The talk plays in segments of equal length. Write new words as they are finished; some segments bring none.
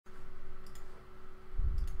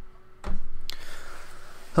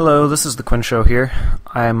Hello, this is the Quinn Show here.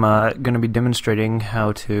 I'm going to be demonstrating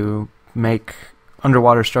how to make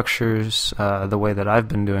underwater structures the way that I've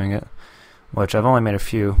been doing it, which I've only made a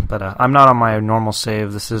few, but I'm not on my normal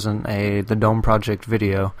save. This isn't the Dome Project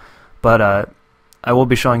video, but I will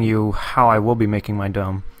be showing you how I will be making my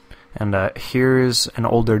dome. And here's an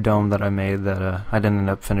older dome that I made that I didn't end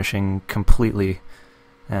up finishing completely.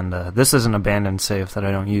 And this is an abandoned save that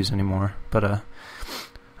I don't use anymore, but I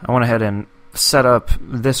went ahead and set up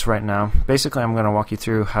this right now. Basically, I'm going to walk you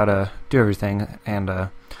through how to do everything, and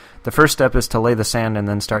the first step is to lay the sand and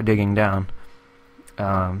then start digging down.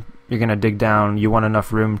 You're going to dig down. You want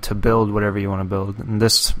enough room to build whatever you want to build. And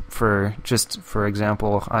this, for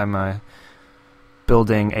example, I'm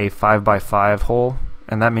building a 5x5 hole,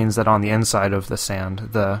 and that means that on the inside of the sand,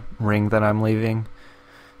 the ring that I'm leaving,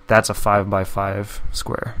 that's a 5x5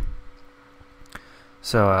 square.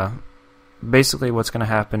 So basically what's going to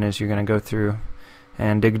happen is you're going to go through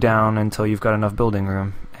and dig down until you've got enough building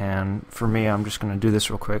room. And for me, I'm just going to do this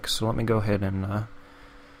real quick, so let me go ahead and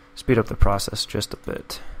speed up the process just a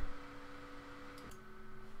bit.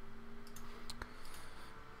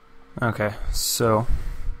 Okay, so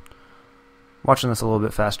watching this a little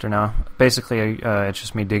bit faster now. Basically, it's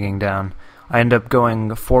just me digging down. I end up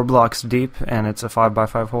going 4 blocks deep, and it's a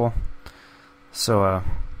 5x5 hole. So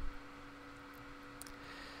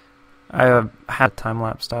I have had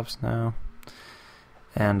time-lapse stops now,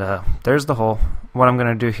 and there's the hole. What I'm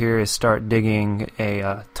going to do here is start digging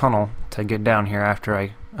a tunnel to get down here after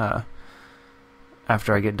I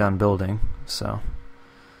get done building. So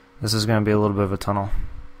this is going to be a little bit of a tunnel,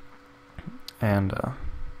 and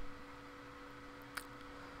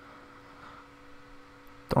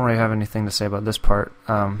don't really have anything to say about this part.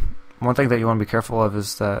 One thing that you want to be careful of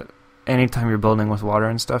is that anytime you're building with water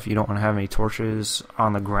and stuff, you don't want to have any torches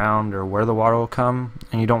on the ground or where the water will come,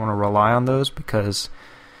 and you don't want to rely on those, because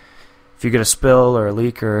if you get a spill or a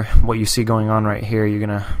leak or what you see going on right here, you're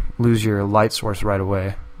going to lose your light source right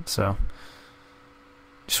away. So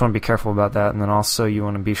just want to be careful about that, and then also you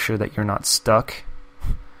want to be sure that you're not stuck.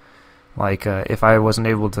 Like if I wasn't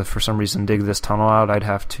able to, for some reason, dig this tunnel out, I'd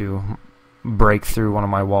have to break through one of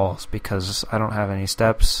my walls because I don't have any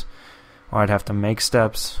steps, or I'd have to make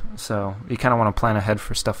steps. So you kind of want to plan ahead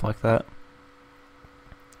for stuff like that.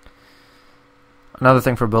 Another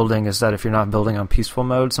thing for building is that if you're not building on peaceful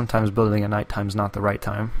mode, sometimes building at nighttime is not the right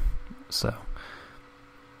time. So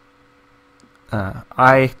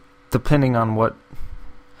depending on what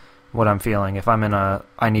I'm feeling, if I'm in a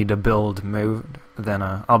I need to build mood, then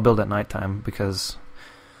I'll build at nighttime, because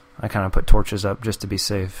I kind of put torches up just to be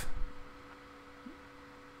safe.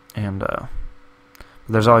 And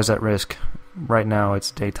there's always that risk. Right now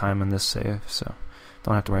it's daytime in this save, so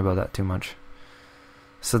don't have to worry about that too much.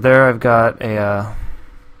 So there I've got a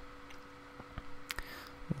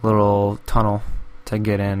little tunnel to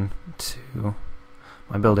get in to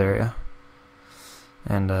my build area.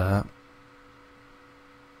 And I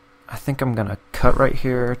think I'm going to cut right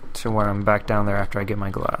here to where I'm back down there after I get my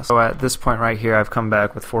glass. So at this point right here, I've come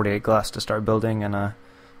back with 48 glass to start building, and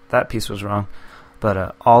that piece was wrong.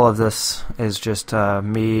 But all of this is just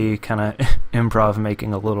me kind of improv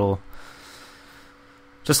making a little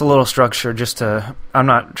structure. I'm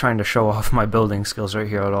not trying to show off my building skills right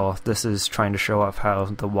here at all. This is trying to show off how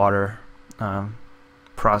the water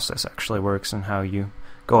process actually works and how you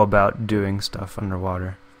go about doing stuff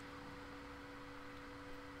underwater.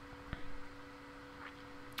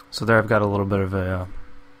 So there I've got a little bit of a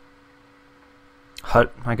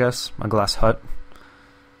hut, I guess, a glass hut.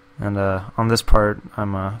 And on this part,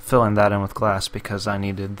 I'm filling that in with glass because I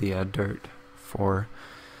needed the dirt for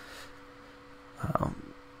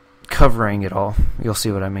covering it all. You'll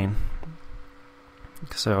see what I mean.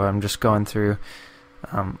 So I'm just going through.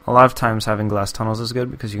 A lot of times having glass tunnels is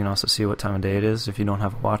good because you can also see what time of day it is if you don't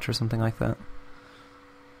have a watch or something like that.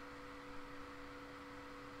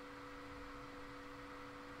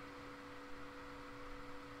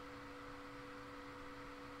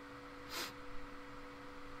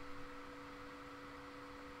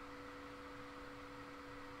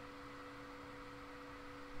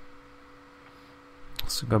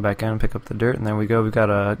 So go back in and pick up the dirt, and there we go. We've got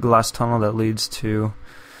a glass tunnel that leads to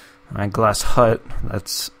my glass hut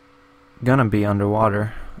that's gonna be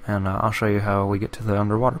underwater, and I'll show you how we get to the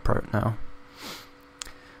underwater part now.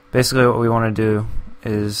 Basically what we want to do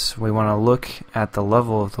is we want to look at the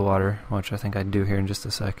level of the water, which I think I do here in just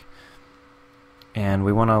a sec, and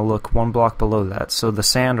we want to look 1 block below that. So the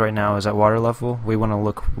sand right now is at water level. We want to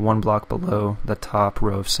look 1 block below the top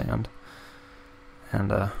row of sand,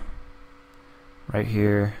 and right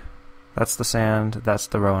here, that's the sand, that's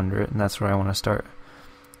the row under it, and that's where I want to start.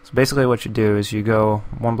 So basically what you do is you go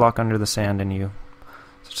one block under the sand and you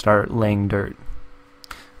start laying dirt.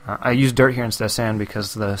 I use dirt here instead of sand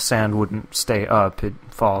because the sand wouldn't stay up, it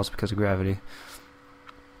falls because of gravity.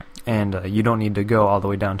 And you don't need to go all the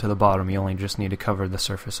way down to the bottom, you only just need to cover the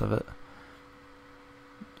surface of it.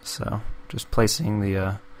 So just placing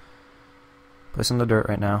the dirt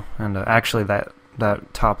right now, and actually that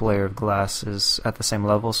top layer of glass is at the same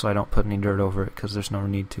level, so I don't put any dirt over it because there's no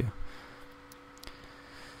need to.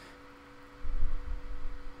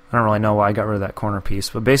 I don't really know why I got rid of that corner piece,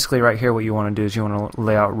 but basically right here what you want to do is you want to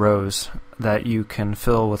lay out rows that you can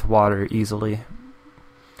fill with water easily.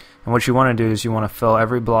 And what you want to do is you want to fill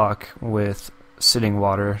every block with sitting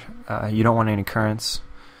water. You don't want any currents.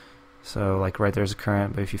 So like right there's a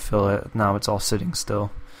current, but if you fill it, now it's all sitting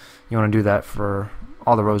still. You want to do that for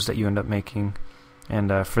all the rows that you end up making.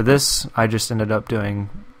 And for this, I just ended up doing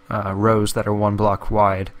rows that are 1 block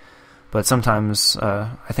wide. But sometimes,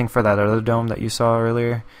 I think for that other dome that you saw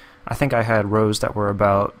earlier, I think I had rows that were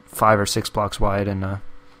about 5 or 6 blocks wide, and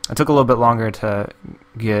it took a little bit longer to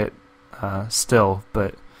get still,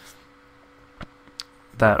 but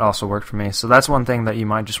that also worked for me. So that's one thing that you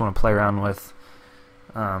might just want to play around with.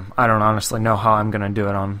 I don't honestly know how I'm going to do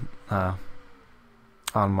it on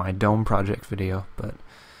my dome project video, but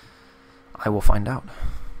I will find out.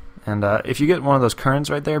 And if you get one of those currents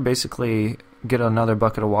right there, basically get another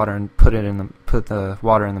bucket of water and put the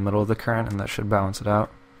water in the middle of the current, and that should balance it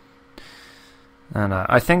out. And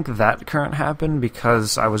I think that current happened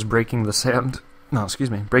because I was breaking the sand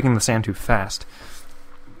too fast.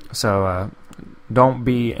 So don't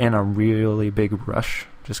be in a really big rush.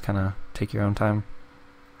 Just kind of take your own time.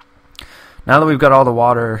 Now that we've got all the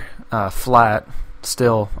water flat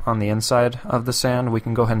still on the inside of the sand, we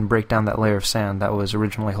can go ahead and break down that layer of sand that was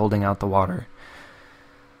originally holding out the water.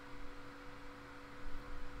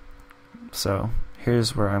 So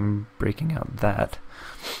here's where I'm breaking out that.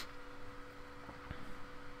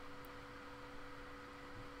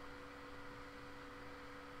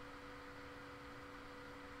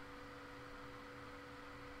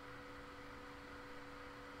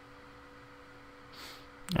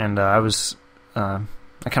 And I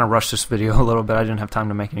kind of rushed this video a little bit. I didn't have time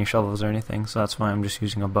to make any shovels or anything, so that's why I'm just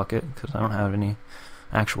using a bucket, because I don't have any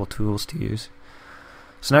actual tools to use.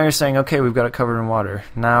 So now you're saying, okay, we've got it covered in water.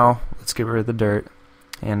 Now let's get rid of the dirt.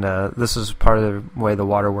 And this is part of the way the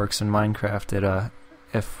water works in Minecraft.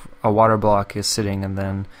 If a water block is sitting and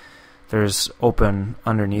then there's open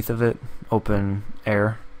underneath of it, open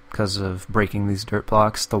air, because of breaking these dirt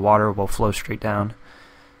blocks, the water will flow straight down,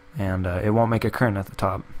 and it won't make a current at the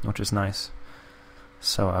top, which is nice.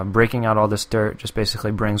 So breaking out all this dirt just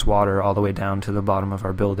basically brings water all the way down to the bottom of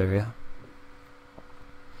our build area.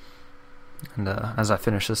 And as I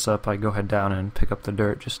finish this up, I go ahead down and pick up the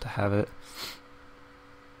dirt just to have it.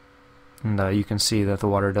 And you can see that the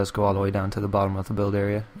water does go all the way down to the bottom of the build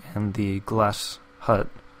area, and the glass hut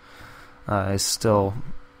is still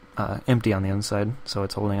empty on the inside, so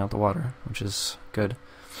it's holding out the water, which is good.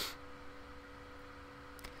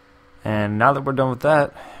 And now that we're done with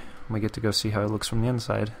that, we get to go see how it looks from the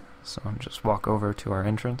inside. So I'll just walk over to our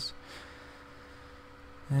entrance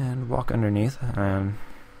and walk underneath, and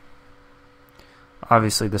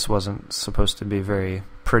obviously this wasn't supposed to be very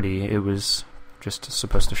pretty, it was just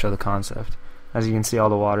supposed to show the concept. As you can see, all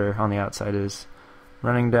the water on the outside is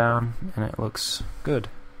running down, and it looks good.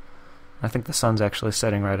 I think the sun's actually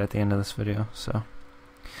setting right at the end of this video, so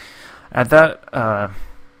at that,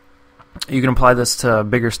 you can apply this to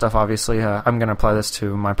bigger stuff, obviously. I'm going to apply this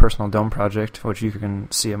to my personal dome project, which you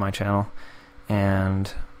can see at my channel.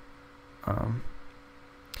 And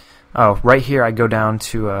right here I go down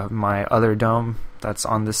to my other dome that's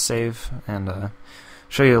on this save, and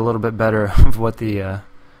show you a little bit better of what the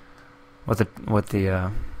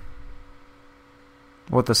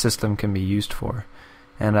system can be used for.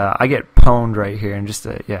 And I get pwned right here, and just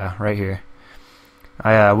right here.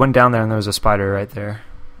 I went down there and there was a spider right there.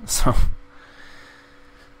 So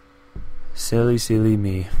silly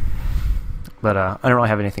me. But I don't really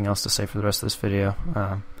have anything else to say for the rest of this video.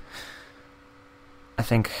 I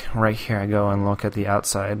think right here I go and look at the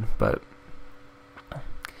outside, but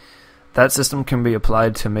that system can be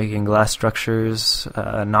applied to making glass structures,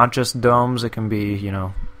 not just domes. It can be,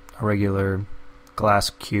 a regular glass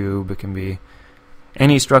cube. It can be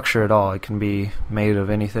any structure at all. It can be made of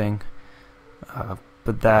anything.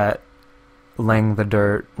 But that laying the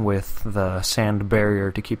dirt with the sand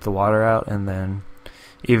barrier to keep the water out, and then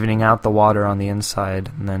evening out the water on the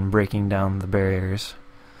inside, and then breaking down the barriers.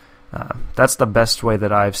 That's the best way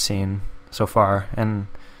that I've seen so far, and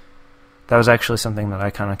that was actually something that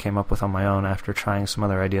I kind of came up with on my own after trying some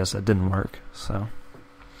other ideas that didn't work. So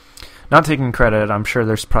Not taking credit, I'm sure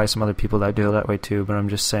there's probably some other people that do it that way too, but I'm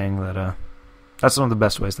just saying that that's one of the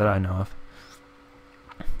best ways that I know of.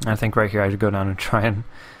 I think right here I should go down and try and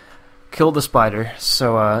kill the spider.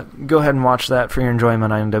 So go ahead and watch that for your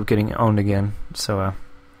enjoyment. I end up getting owned again. So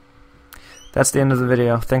that's the end of the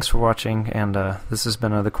video. Thanks for watching, and this has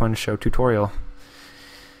been the Quinn Show tutorial.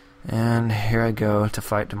 And here I go to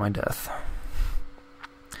fight to my death.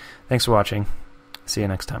 Thanks for watching. See you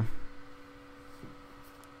next time.